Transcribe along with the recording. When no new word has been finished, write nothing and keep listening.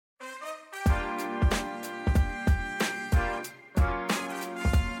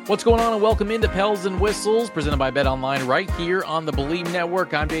What's going on, and welcome into Pels and Whistles, presented by BetOnline right here on the Believe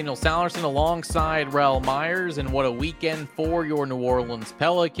Network. I'm Daniel Sallerson alongside Rel Myers, and what a weekend for your New Orleans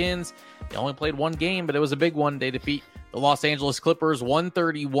Pelicans. They only played one game, but it was a big one. They defeat the Los Angeles Clippers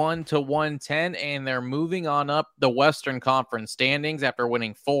 131-110, and they're moving on up the Western Conference standings after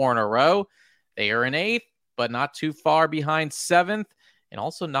winning 4 in a row. They are in 8th, but not too far behind 7th. And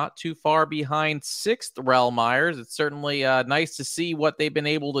also not too far behind 6th, Rel Myers. It's certainly nice to see what they've been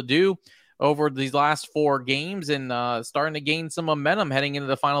able to do over these last 4 games and starting to gain some momentum heading into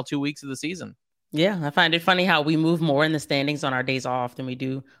the final 2 weeks of the season. Yeah, I find it funny how we move more in the standings on our days off than we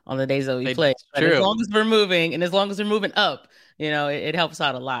do on the days that we play. But as long as we're moving and as long as we're moving up, it helps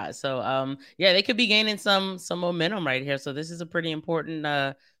out a lot. So, they could be gaining some momentum right here. So this is a pretty important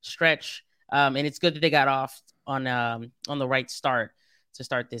stretch, and it's good that they got off on the right start to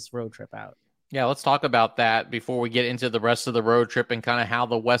start this road trip out. Yeah, let's talk about that before we get into the rest of the road trip and kind of how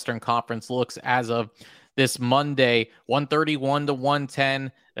the Western Conference looks as of this Monday, 131-110.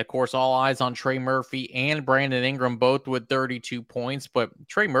 Of course, all eyes on Trey Murphy and Brandon Ingram, both with 32 points. But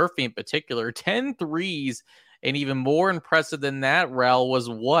Trey Murphy in particular, 10 threes. And even more impressive than that, Rel, was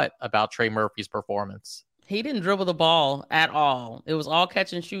what about Trey Murphy's performance? He didn't dribble the ball at all. It was all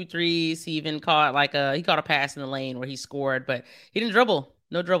catch and shoot threes. He even caught he caught a pass in the lane where he scored, but he didn't dribble.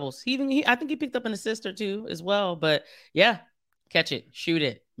 No dribbles. I think he picked up an assist or two as well. But yeah, catch it, shoot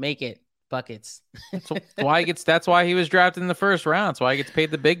it, make it, buckets. That's why he was drafted in the first round. That's why he gets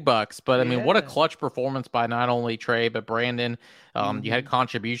paid the big bucks. But I mean, what a clutch performance by not only Trey but Brandon. You had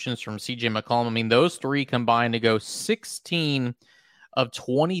contributions from CJ McCollum. I mean, those 3 combined to go 16 of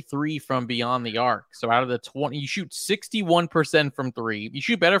 23 from beyond the arc. So out of the 20, you shoot 61% from 3. You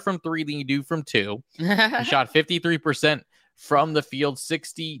shoot better from 3 than you do from 2. You shot 53% from the field,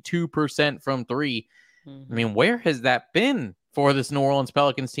 62% from 3. I mean, where has that been for this New Orleans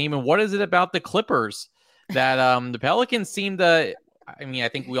Pelicans team? And what is it about the Clippers that the Pelicans seem to, I mean, I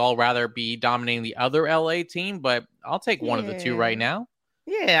think we all rather be dominating the other LA team, but I'll take one of the two right now.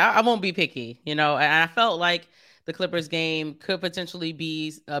 Yeah, I won't be picky, and I felt like the Clippers game could potentially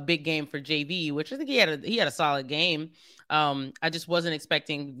be a big game for JV, which I think he had a solid game. I just wasn't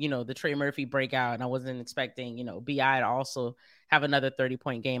expecting, the Trey Murphy breakout, and I wasn't expecting, BI to also have another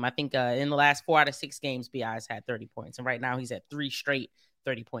 30-point game. I think in the last 4 out of 6 games, BI's had 30 points, and right now he's at 3 straight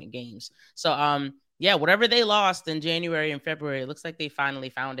 30-point games. So, whatever they lost in January and February, it looks like they finally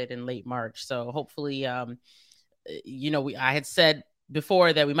found it in late March. So hopefully, I had said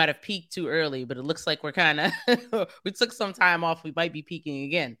before that we might have peaked too early, but it looks like we're kind of we took some time off. We might be peaking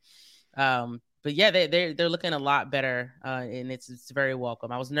again. But yeah, they're looking a lot better, and it's very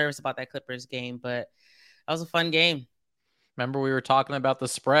welcome. I was nervous about that Clippers game, but that was a fun game. Remember, we were talking about the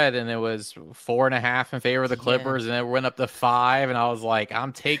spread, and it was 4.5 in favor of the Clippers, and it went up to 5, and I was like,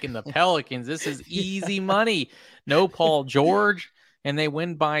 I'm taking the Pelicans. This is easy money. No Paul George. And they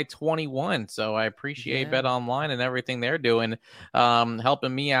win by 21. So I appreciate BetOnline and everything they're doing,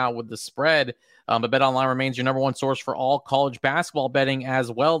 helping me out with the spread. But BetOnline remains your number one source for all college basketball betting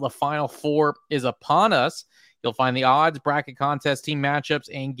as well. The Final Four is upon us. You'll find the odds, bracket contest, team matchups,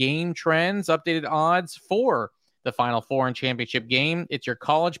 and game trends, updated odds for the Final Four and championship game. It's your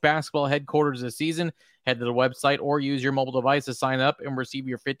college basketball headquarters this season. Head to the website or use your mobile device to sign up and receive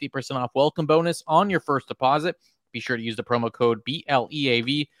your 50% off welcome bonus on your first deposit. Be sure to use the promo code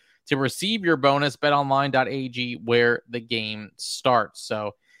BLEAV to receive your bonus. BetOnline.ag, where the game starts.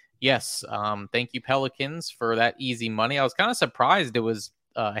 So, yes, thank you, Pelicans, for that easy money. I was kind of surprised it was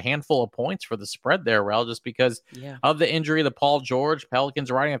a handful of points for the spread there, Rel, just because of the injury to Paul George. Pelicans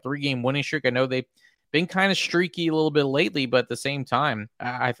are riding a 3-game winning streak. I know they've been kind of streaky a little bit lately, but at the same time,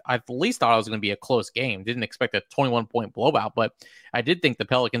 I at least thought it was going to be a close game. Didn't expect a 21-point blowout, but I did think the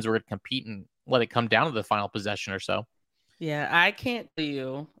Pelicans were going to compete and let it come down to the final possession or so. Yeah, I can't tell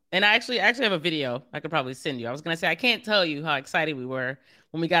you. And I actually have a video I could probably send you. I was going to say, I can't tell you how excited we were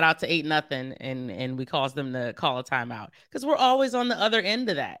when we got out to 8-0 and we caused them to call a timeout, because we're always on the other end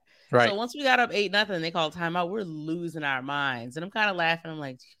of that. Right. So once we got up 8-0 and they called timeout, we're losing our minds. And I'm kind of laughing. I'm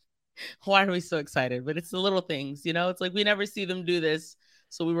like, why are we so excited? But it's the little things, it's like we never see them do this.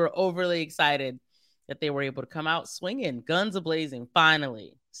 So we were overly excited that they were able to come out swinging, guns a-blazing,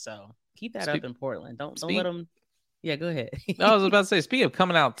 finally. So keep that up in Portland. Don't let them. Yeah, go ahead. No, I was about to say, speaking of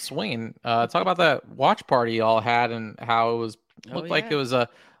coming out swinging, talk about that watch party y'all had and how it was looked like it was a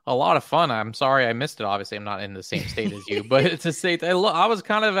lot of fun. I'm sorry I missed it. Obviously, I'm not in the same state as you, but to say I was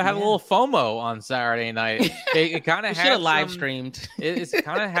kind of had a little FOMO on Saturday night. It kind of had live streamed. It's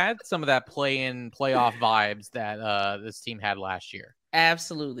kind of had some of that playoff vibes that this team had last year.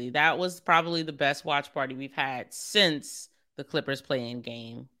 Absolutely, that was probably the best watch party we've had since the Clippers play-in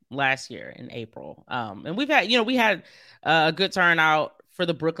game last year in April. And we had a good turnout for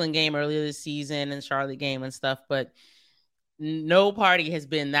the Brooklyn game earlier this season and Charlotte game and stuff, but no party has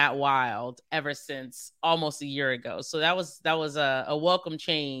been that wild ever since almost a year ago. So that was a welcome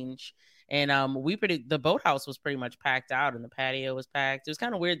change. And the boathouse was pretty much packed out and the patio was packed. It was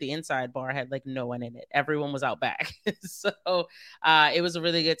kind of weird. The inside bar had like no one in it. Everyone was out back. So it was a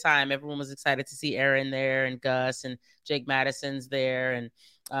really good time. Everyone was excited to see Aaron there and Gus and Jake Madison's there.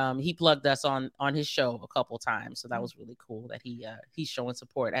 And he plugged us on his show a couple times. So that was really cool that he's showing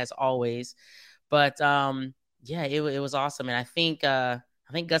support as always. But yeah, it was awesome. And I think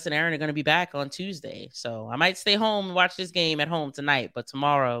Gus and Aaron are going to be back on Tuesday. So I might stay home and watch this game at home tonight. But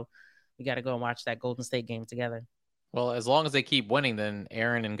tomorrow we got to go and watch that Golden State game together. Well, as long as they keep winning, then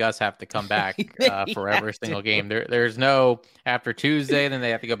Aaron and Gus have to come back for every single game. There's no after Tuesday, then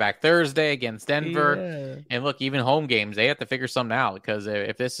they have to go back Thursday against Denver. Yeah. And look, even home games, they have to figure something out because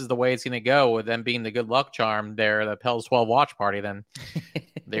if this is the way it's going to go with them being the good luck charm there, the Pels 12 watch party, then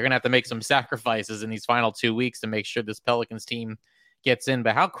they're going to have to make some sacrifices in these final 2 weeks to make sure this Pelicans team gets in.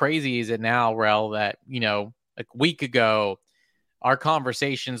 But how crazy is it now, Rel, that, a week ago, our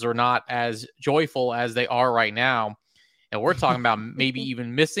conversations are not as joyful as they are right now. And we're talking about maybe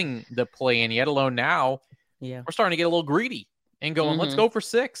even missing the play in, yet alone now. Yeah, we're starting to get a little greedy and going, let's go for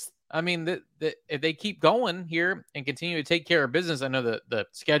sixth. I mean, if they keep going here and continue to take care of business, I know the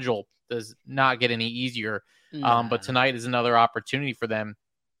schedule does not get any easier. But tonight is another opportunity for them.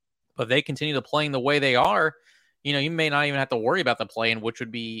 But if they continue to playing the way they are, you may not even have to worry about the play-in, which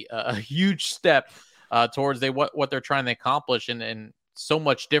would be a huge step towards what they're trying to accomplish, and so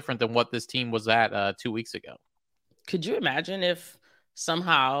much different than what this team was at 2 weeks ago. Could you imagine if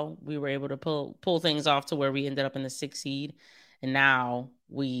somehow we were able to pull things off to where we ended up in the 6th seed, and now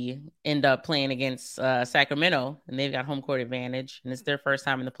we end up playing against Sacramento, and they've got home court advantage, and it's their first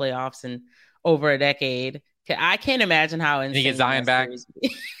time in the playoffs in over a decade. I can't imagine how insane. You get Zion back.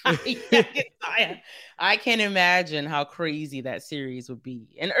 I can't imagine how crazy that series would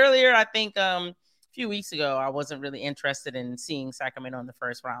be. And earlier, I think a few weeks ago, I wasn't really interested in seeing Sacramento in the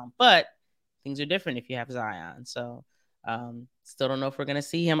first round, but things are different if you have Zion. So still don't know if we're going to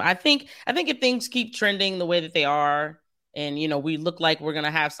see him. I think if things keep trending the way that they are, and, we look like we're going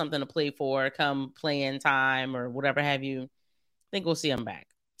to have something to play for come play-in time or whatever have you, I think we'll see him back.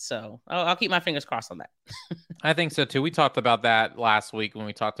 So I'll keep my fingers crossed on that. I think so too. We talked about that last week when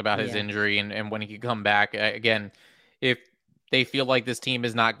we talked about his injury and when he could come back. Again, if they feel like this team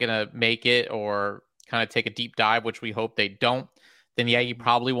is not going to make it or kind of take a deep dive, which we hope they don't, then you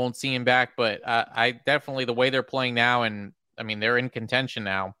probably won't see him back. But I definitely, the way they're playing now, and I mean, they're in contention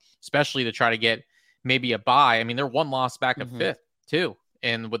now, especially to try to get maybe a bye. I mean, they're one loss back of 5th too.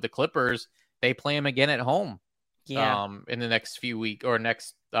 And with the Clippers, they play them again at home. Yeah. In the next few weeks or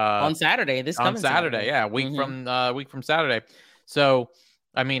next on Saturday, on Saturday. Yeah. Week from Saturday. So,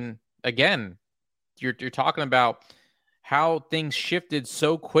 I mean, again, you're talking about how things shifted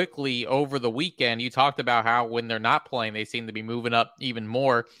so quickly over the weekend. You talked about how when they're not playing, they seem to be moving up even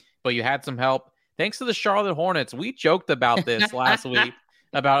more, but you had some help thanks to the Charlotte Hornets. We joked about this last week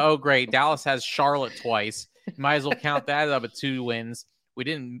about, oh, great, Dallas has Charlotte twice. Might as well count that up at 2 wins. We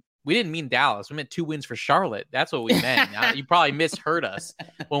didn't mean Dallas. We meant 2 wins for Charlotte. That's what we meant. You probably misheard us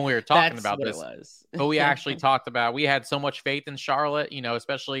when we were talking about this. It was. But we actually talked about, we had so much faith in Charlotte,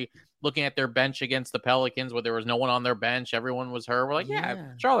 especially looking at their bench against the Pelicans where there was no one on their bench. Everyone was hurt. We're like,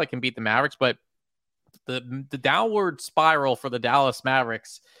 yeah, Charlotte can beat the Mavericks. But the downward spiral for the Dallas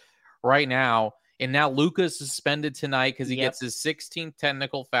Mavericks right now, and now Luka's suspended tonight because he gets his 16th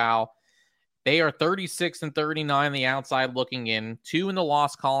technical foul. They are 36 and 39 the outside looking in, 2 in the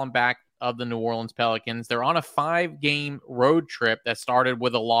loss column back of the New Orleans Pelicans. They're on a 5-game road trip that started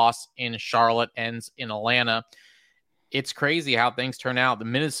with a loss in Charlotte, ends in Atlanta. It's crazy how things turn out. The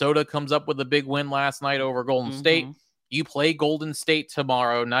Minnesota comes up with a big win last night over Golden State. You play Golden State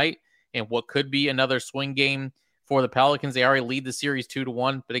tomorrow night in what could be another swing game for the Pelicans. They already lead the series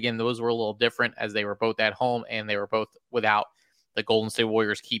 2-1, but again, those were a little different as they were both at home and they were both without the Golden State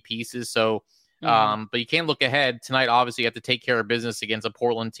Warriors key pieces. So, but you can't look ahead tonight. Obviously, you have to take care of business against a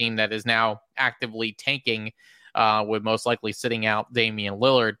Portland team that is now actively tanking, with most likely sitting out Damian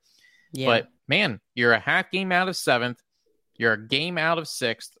Lillard. Yeah. But man, you're a half game out of 7th. You're a game out of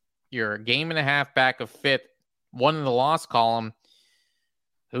 6th. You're a game and a half back of 5th. 1 in the loss column.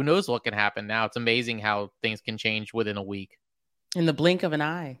 Who knows what can happen now? It's amazing how things can change within a week. In the blink of an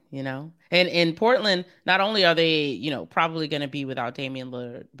eye, And in Portland, not only are they, probably going to be without Damian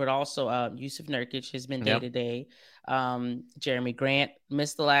Lillard, but also Yusuf Nurkic has been day-to-day. Jeremy Grant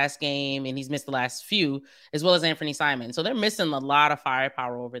missed the last game, and he's missed the last few, as well as Anthony Simon. So they're missing a lot of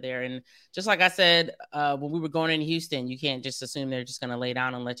firepower over there. And just like I said, when we were going in Houston, you can't just assume they're just going to lay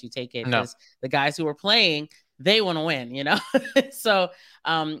down and let you take it, No. because the guys who are playing, they want to win, So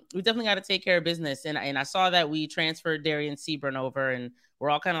we definitely got to take care of business. And I saw that we transferred Darian Sebring over, and we're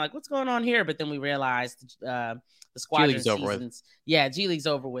all kind of like, what's going on here? But then we realized the squadron seasons. Yeah, G League's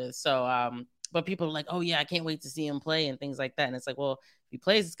over with. So, but people are like, oh yeah, I can't wait to see him play and things like that. And it's like, well, if he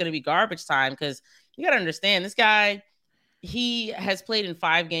plays, it's going to be garbage time, because you got to understand, this guy, he has played in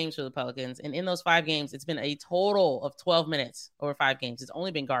 5 games for the Pelicans. And in those 5 games, it's been a total of 12 minutes over 5 games. It's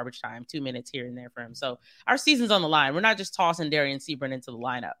only been garbage time, 2 minutes here and there for him. So our season's on the line. We're not just tossing Darian Sebring into the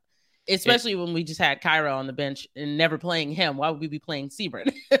lineup, especially when we just had Kyra on the bench and never playing him. Why would we be playing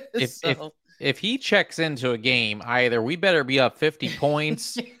Sebring? If he checks into a game, either we better be up 50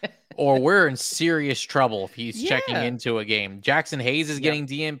 points or we're in serious trouble if he's checking into a game. Jackson Hayes is getting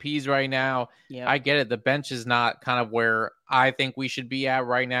DMPs right now. I get it. The bench is not kind of where I think we should be at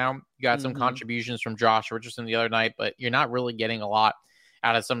right now. You got some contributions from Josh Richardson the other night, but you're not really getting a lot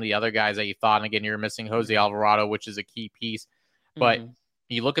out of some of the other guys that you thought. And again, you're missing Jose Alvarado, which is a key piece. But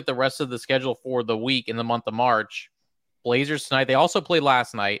you look at the rest of the schedule for the week in the month of March. Blazers tonight. They also played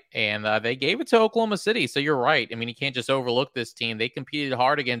last night, and they gave it to Oklahoma City. So you're right. I mean, you can't just overlook this team. They competed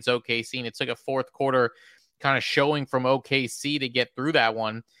hard against OKC, and it took a fourth quarter kind of showing from OKC to get through that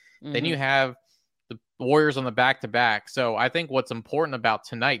one. Then you have the Warriors on the back-to-back. So I think what's important about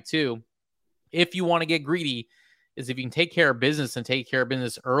tonight, too, if you want to get greedy, is if you can take care of business and take care of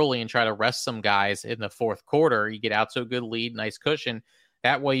business early and try to rest some guys in the fourth quarter, you get out to a good lead, nice cushion.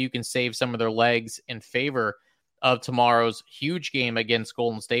 That way you can save some of their legs in favor of tomorrow's huge game against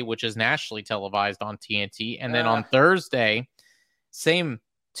Golden State, which is nationally televised on TNT. And then on Thursday, same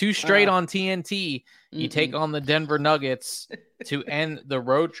 2 straight on TNT. You take on the Denver Nuggets to end the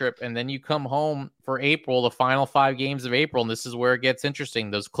road trip, and then you come home for April, the final 5 games of April. And this is where it gets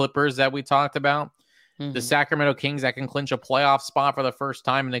interesting. Those Clippers that we talked about, the Sacramento Kings that can clinch a playoff spot for the first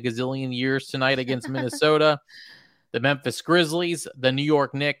time in a gazillion years tonight against Minnesota. The Memphis Grizzlies, the New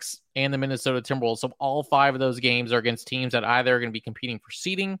York Knicks, and the Minnesota Timberwolves. So all 5 of those games are against teams that either are going to be competing for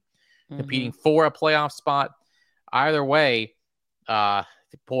seeding, competing for a playoff spot. Either way,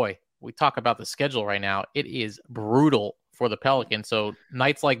 boy, we talk about the schedule right now. It is brutal for the Pelicans. So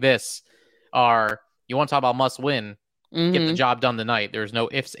nights like this are, you want to talk about must win, get the job done tonight. There's no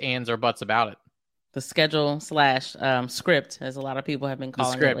ifs, ands, or buts about it. The schedule / script, as a lot of people have been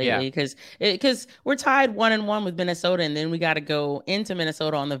calling it lately, because we're tied 1-1 with Minnesota, and then we got to go into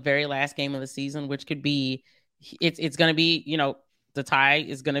Minnesota on the very last game of the season, which could be, it's going to be, the tie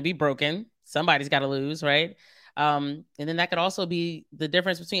is going to be broken. Somebody's got to lose, right? And then that could also be the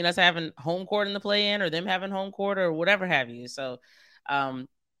difference between us having home court in the play-in or them having home court or whatever have you. So, and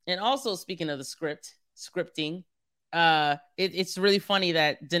also speaking of the scripting, it's really funny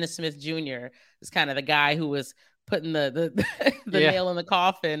that Dennis Smith Jr. is kind of the guy who was putting the nail in the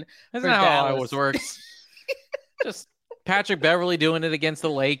coffin. That's not how it always works. Just Patrick Beverley doing it against the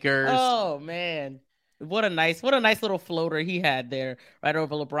Lakers. Oh man, what a nice little floater he had there right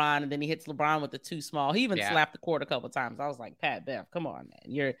over LeBron, and then he hits LeBron with the too small. He even slapped the court a couple of times. I was like, Pat Bev, come on,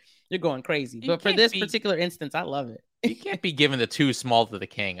 man, you're going crazy. But for this particular instance, I love it. You can't be giving the too small to the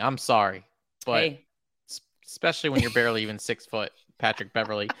king. I'm sorry, but. Hey. Especially when you're barely even 6 foot, Patrick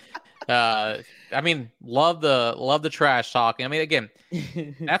Beverley. I mean, love the trash talking. I mean, again,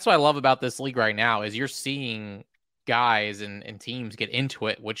 that's what I love about this league right now is you're seeing guys and teams get into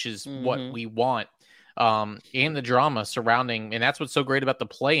it, which is what we want. And the drama surrounding, and that's what's so great about the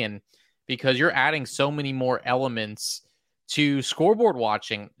play-in, because you're adding so many more elements to scoreboard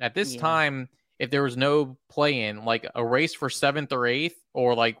watching. At this time, if there was no play-in, like a race for 7th or 8th,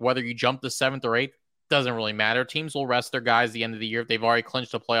 or like whether you jump to 7th or 8th, doesn't really matter. Teams will rest their guys at the end of the year if they've already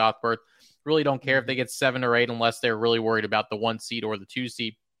clinched a playoff berth. Really don't care if they get 7 or 8 unless they're really worried about the 1 seed or the 2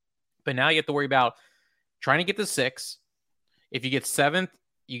 seed. But now you have to worry about trying to get to 6. If you get 7th,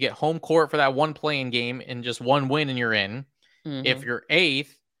 you get home court for that 1 play-in game and just 1 win and you're in. If you're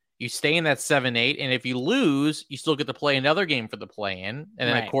 8th, you stay in that 7-8. And if you lose, you still get to play another game for the play-in. And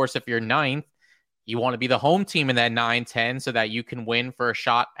then, of course, if you're 9th, you want to be the home team in that 9-10 so that you can win for a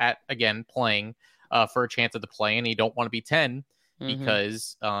shot at, again, playing for a chance at the play, and you don't want to be 10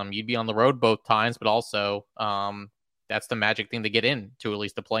 because you'd be on the road both times, but also that's the magic thing to get in to at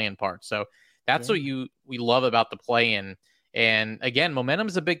least the play-in part. So that's what we love about the play-in. And again, momentum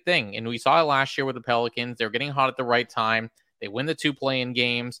is a big thing, and we saw it last year with the Pelicans. They're getting hot at the right time. They win the 2 play-in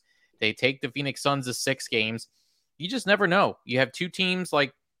games. They take the Phoenix Suns to 6 games. You just never know. You have 2 teams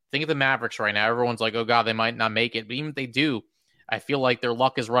like think of the Mavericks right now. Everyone's like, oh God, they might not make it. But even if they do, I feel like their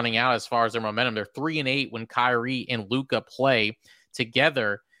luck is running out as far as their momentum. They're 3-8 when Kyrie and Luka play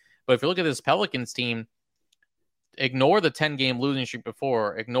together. But if you look at this Pelicans team, ignore the 10-game losing streak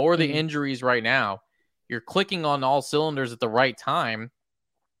before, ignore the injuries right now. You're clicking on all cylinders at the right time.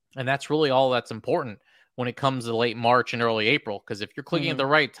 And that's really all that's important when it comes to late March and early April. Because if you're clicking at the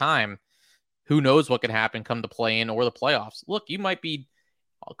right time, who knows what could happen come the play-in or the playoffs. Look, you might be,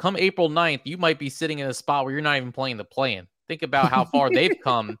 come April 9th, you might be sitting in a spot where you're not even playing the play-in. Think about how far they've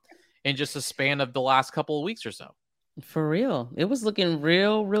come in just a span of the last couple of weeks or so. For real. It was looking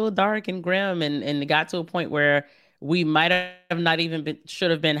real dark and grim. And it got to a point where we might have not even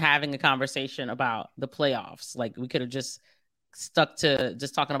should have been having a conversation about the playoffs. Like we could have just stuck to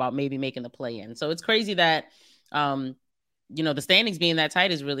just talking about maybe making the play-in. So it's crazy that, the standings being that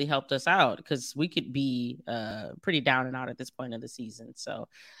tight has really helped us out because we could be pretty down and out at this point of the season. So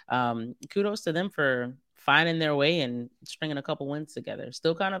kudos to them for finding their way and stringing a couple wins together.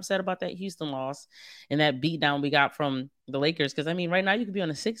 Still kind of upset about that Houston loss and that beatdown we got from the Lakers. Because, right now you could be on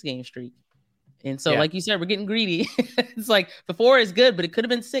a 6-game streak. And so, like you said, we're getting greedy. It's like the 4 is good, but it could have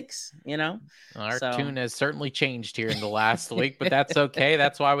been 6, Our tune has certainly changed here in the last week, but that's okay.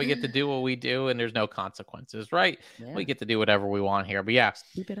 That's why we get to do what we do, and there's no consequences, right? Yeah. We get to do whatever we want here.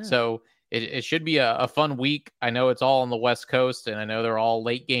 But so it should be a fun week. I know it's all on the West Coast, and I know they're all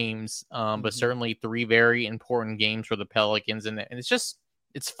late games, but certainly 3 very important games for the Pelicans, and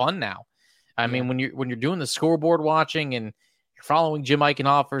it's fun now. I mean, when you're doing the scoreboard watching and following Jim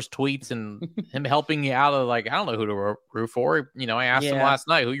Eichenhofer's tweets and him helping you out of I don't know who to root for. I asked him last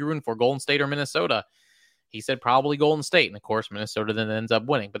night, who you rooting for, Golden State or Minnesota? He said probably Golden State. And of course, Minnesota then ends up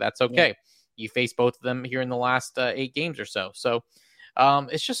winning, but that's okay. Yeah. You face both of them here in the last 8 games or so. So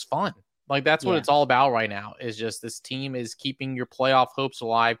it's just fun. That's what it's all about right now is just this team is keeping your playoff hopes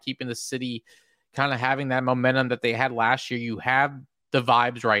alive, keeping the city kind of having that momentum that they had last year. You have the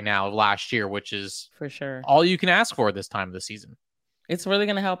vibes right now of last year, which is for sure all you can ask for this time of the season. It's really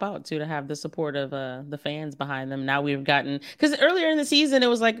going to help out too, to have the support of the fans behind them. Now we've gotten, because earlier in the season, it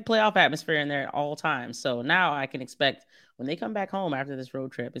was like a playoff atmosphere in there all time. So now I can expect when they come back home after this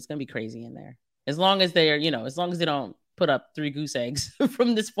road trip, it's going to be crazy in there. As long as they're, as long as they don't put up 3 goose eggs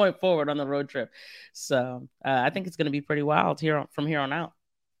from this point forward on the road trip. So I think it's going to be pretty wild from here on out.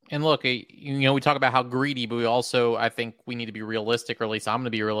 And look, we talk about how greedy, but we also, I think we need to be realistic, or at least I'm going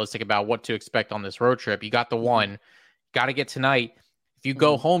to be realistic about what to expect on this road trip. You got the one, got to get tonight. If you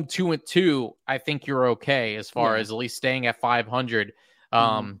go home 2-2, I think you're okay as far as at least staying at 500.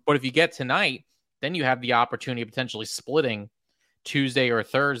 But if you get tonight, then you have the opportunity of potentially splitting Tuesday or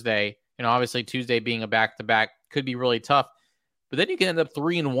Thursday. Obviously Tuesday being a back-to-back could be really tough. But then you can end up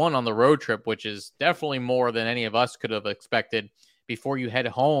 3-1 on the road trip, which is definitely more than any of us could have expected before you head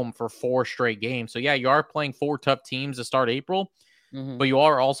home for 4 straight games. So, you are playing 4 tough teams to start April, but you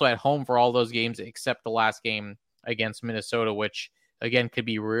are also at home for all those games except the last game against Minnesota, which, again, could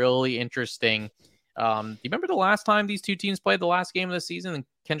be really interesting. Do you remember the last time these 2 teams played the last game of the season and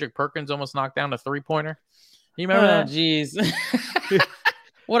Kendrick Perkins almost knocked down a 3-pointer? You remember that? Oh, jeez.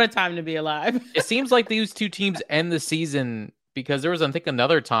 What a time to be alive. It seems like these 2 teams end the season because there was, I think,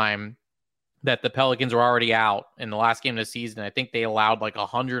 another time that the Pelicans were already out in the last game of the season. I think they allowed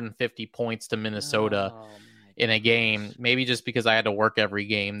 150 points to Minnesota in a game. Maybe just because I had to work every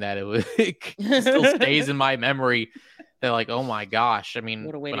game that it still stays in my memory. They're like, oh my gosh. I mean,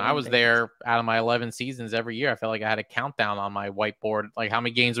 when I was there out of my 11 seasons every year, I felt like I had a countdown on my whiteboard, how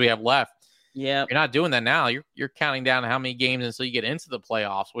many games we have left. Yeah. You're not doing that now. You're counting down how many games until you get into the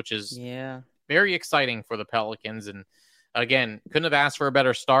playoffs, which is very exciting for the Pelicans. And again, couldn't have asked for a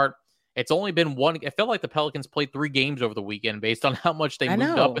better start. It's only been one. It felt like the Pelicans played 3 games over the weekend based on how much they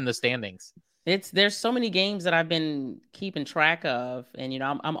moved up in the standings. There's so many games that I've been keeping track of, and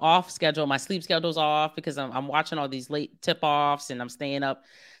I'm off schedule. My sleep schedule's off because I'm watching all these late tip-offs, and I'm staying up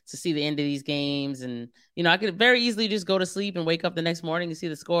to see the end of these games. And I could very easily just go to sleep and wake up the next morning and see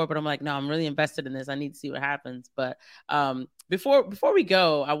the score, but I'm like, no, I'm really invested in this. I need to see what happens. But before we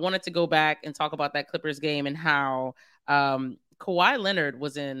go, I wanted to go back and talk about that Clippers game and how Kawhi Leonard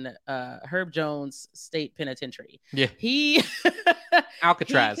was in Herb Jones State Penitentiary. Yeah. He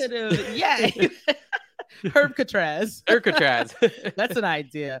Alcatraz. Herbcatraz. Herbcatraz. That's an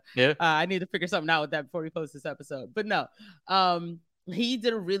idea. Yeah. I need to figure something out with that before we post this episode. But no, he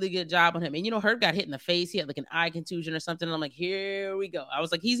did a really good job on him. And Herb got hit in the face. He had an eye contusion or something. And I'm like, here we go. I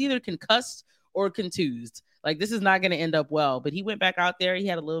was like, he's either concussed or contused. This is not going to end up well. But he went back out there. He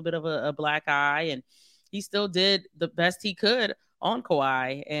had a little bit of a black eye, and he still did the best he could on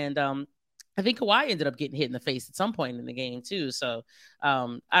Kawhi. And I think Kawhi ended up getting hit in the face at some point in the game too. So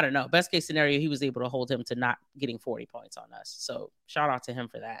I don't know. Best case scenario, he was able to hold him to not getting 40 points on us. So shout out to him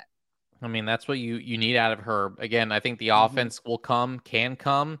for that. I mean, that's what you need out of Herb. Again, I think the Mm-hmm. offense can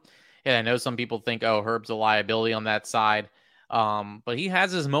come. And I know some people think, oh, Herb's a liability on that side. But he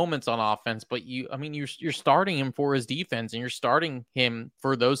has his moments on offense. But you're starting him for his defense, and you're starting him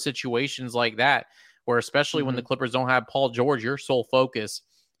for those situations like that, where especially when the Mm-hmm. Clippers don't have Paul George, your sole focus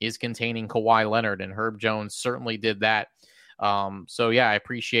is containing Kawhi Leonard, and Herb Jones certainly did that. So yeah, I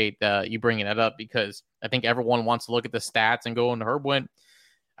appreciate you bringing that up, because I think everyone wants to look at the stats and go, and Herb went,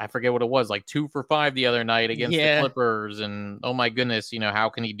 I forget what it was, like 2 for 5 the other night against the Yeah. Clippers. And oh my goodness, how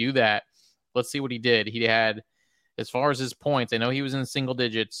can he do that? Let's see what he did. He had, as far as his points, I know he was in single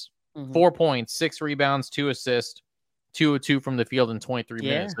digits, Mm-hmm. 4 points, 6 rebounds, 2 assists, 2 of 2 from the field in 23 Yeah.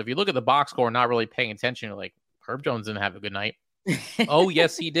 minutes. So if you look at the box score, not really paying attention, you're like, Herb Jones didn't have a good night. Oh,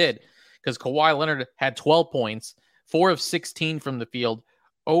 yes, he did. Because Kawhi Leonard had 12 points, 4 of 16 from the field,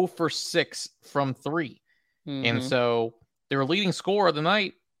 0 for 6 from 3. And Mm-hmm. so their leading scorer of the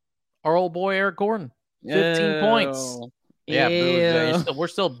night, our old boy Eric Gordon, 15 points. Ew. Yeah, Ew. we're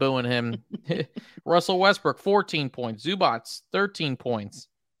still booing him. Russell Westbrook, 14 points. Zubats, 13 points.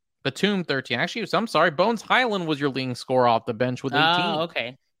 Batum, 13. Actually, I'm sorry, Bones Highland was your leading scorer off the bench with 18. Oh,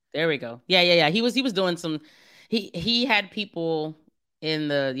 okay. There we go. Yeah. He was doing some. He had people in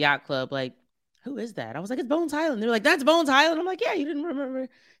the yacht club like, who is that? I was like, it's Bones Highland. They're like, that's Bones Highland. I'm like, yeah, you didn't remember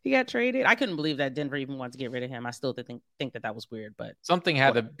he got traded. I couldn't believe that Denver even wanted to get rid of him. I still think that was weird, but Something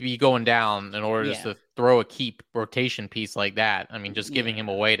had to whatever. be going down in order just Yeah. to throw a keep rotation piece like that. I mean, just giving him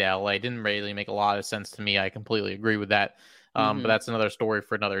Yeah. away to LA didn't really make a lot of sense to me. I completely agree with that. But Mm-hmm. that's another story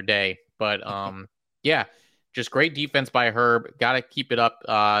for another day. But yeah, just great defense by Herb. Got to keep it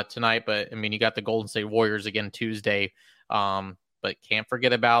up tonight. But I mean, you got the Golden State Warriors again Tuesday. But can't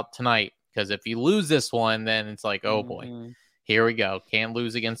forget about tonight, because if you lose this one, then it's like, oh boy, Mm-hmm. here we go. Can't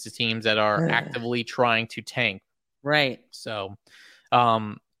lose against the teams that are actively trying to tank. Right. So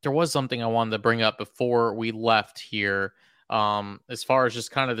there was something I wanted to bring up before we left here. As far as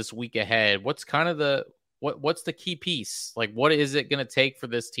just kind of this week ahead, what's kind of what's the key piece? Like, what is it going to take for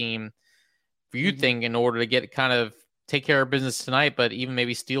this team, for you think, in order to get kind of take care of business tonight, but even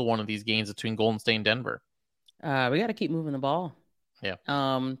maybe steal one of these games between Golden State and Denver? We got to keep moving the ball. Yeah.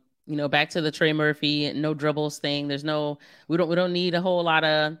 Back to the Trey Murphy, no dribbles thing. We don't need a whole lot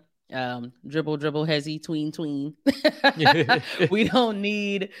of dribble hezzy tween. we don't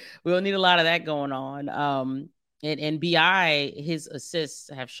need a lot of that going on. And BI, his assists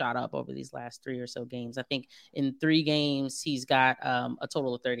have shot up over these last 3 or so games. I think in 3 games he's got a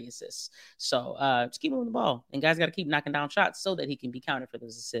total of 30 assists. So just keep moving the ball, and guys got to keep knocking down shots so that he can be counted for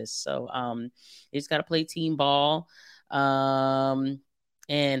those assists. So he just got to play team ball,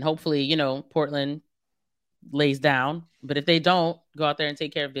 and hopefully Portland lays down. But if they don't, go out there and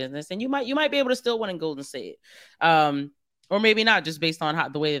take care of business, and you might be able to still win in Golden State. Or maybe not, just based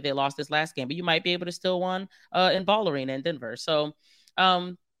on the way that they lost this last game. But you might be able to still win in Ball Arena in Denver. So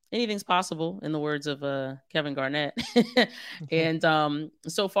anything's possible, in the words of Kevin Garnett. And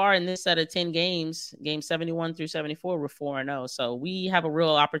so far in this set of 10 games, games 71 through 74, we're 4-0. So we have a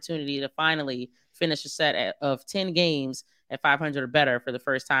real opportunity to finally finish a set of 10 games at 500 or better for the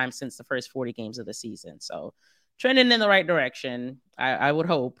first time since the first 40 games of the season. So trending in the right direction, I would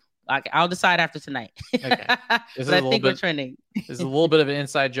hope. I'll decide after tonight. Okay. But I think we're trending. This is a little bit of an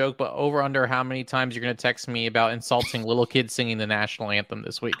inside joke, but over under how many times you're going to text me about insulting little kids singing the national anthem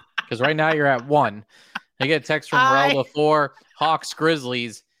this week? Because right now you're at 1. I get a text from Raul 4, Hawks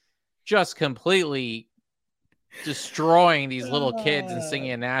Grizzlies, just completely destroying these little kids and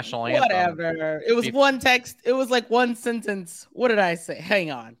singing a national anthem. Whatever. It was one text. It was like one sentence. What did I say?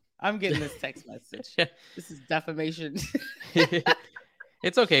 Hang on. I'm getting this text message. This is defamation.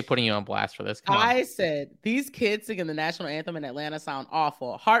 It's okay putting you on blast for this. Come on. I said, these kids singing the national anthem in Atlanta sound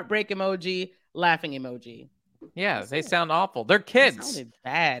awful. Heartbreak emoji, laughing emoji. Yeah, they sound awful. They're kids. They sounded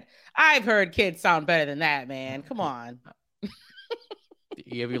bad. I've heard kids sound better than that, man. Come on.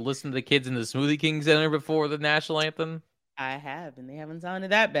 Have you listened to the kids in the Smoothie King Center before the national anthem? I have, and they haven't sounded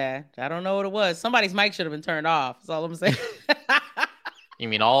that bad. I don't know what it was. Somebody's mic should have been turned off. That's all I'm saying. You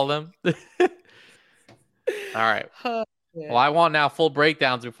mean all of them? All right. Yeah. Well, I want now full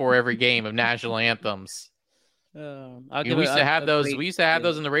breakdowns before every game of national anthems. We used to have those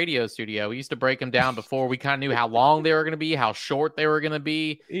in the radio studio. We used to break them down before we kind of knew how long they were going to be, how short they were going to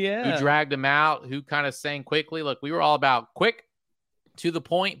be, who dragged them out, who kind of sang quickly. Look, we were all about quick, to the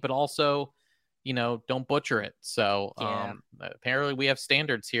point, but also don't butcher it. So apparently we have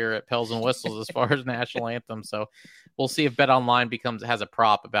standards here at Pels and Whistles as far as national anthem. So we'll see if Bet Online has a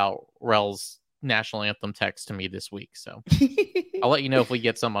prop about Rel's national anthem text to me this week. So I'll let you know if we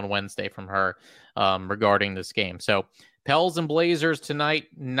get some on Wednesday from her regarding this game. So Pels and Blazers tonight,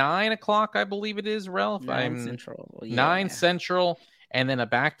 9:00, I believe it is, Rel. 9 Central. 9 Central. And then a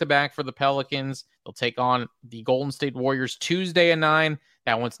back-to-back for the Pelicans. They'll take on the Golden State Warriors Tuesday at 9.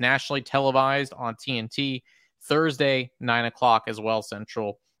 That one's nationally televised on TNT. Thursday, 9:00 as well,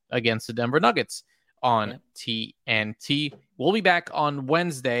 Central, against the Denver Nuggets on TNT. We'll be back on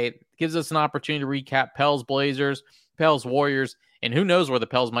Wednesday. It gives us an opportunity to recap Pels Blazers, Pels Warriors, and who knows where the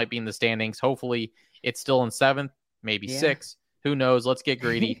Pels might be in the standings. Hopefully, it's still in 7th, maybe 6th. Who knows? Let's get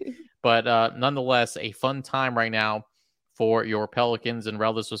greedy. But nonetheless, a fun time right now for your Pelicans. And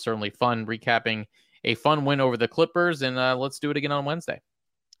Rel, this was certainly fun recapping a fun win over the Clippers. And let's do it again on Wednesday.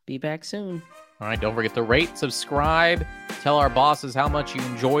 Be back soon. All right. Don't forget to rate, subscribe, tell our bosses how much you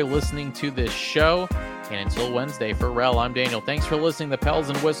enjoy listening to this show. And until Wednesday, for Rel, I'm Daniel. Thanks for listening to Pels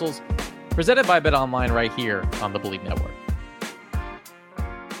and Whistles, presented by Bet Online right here on the Believe Network.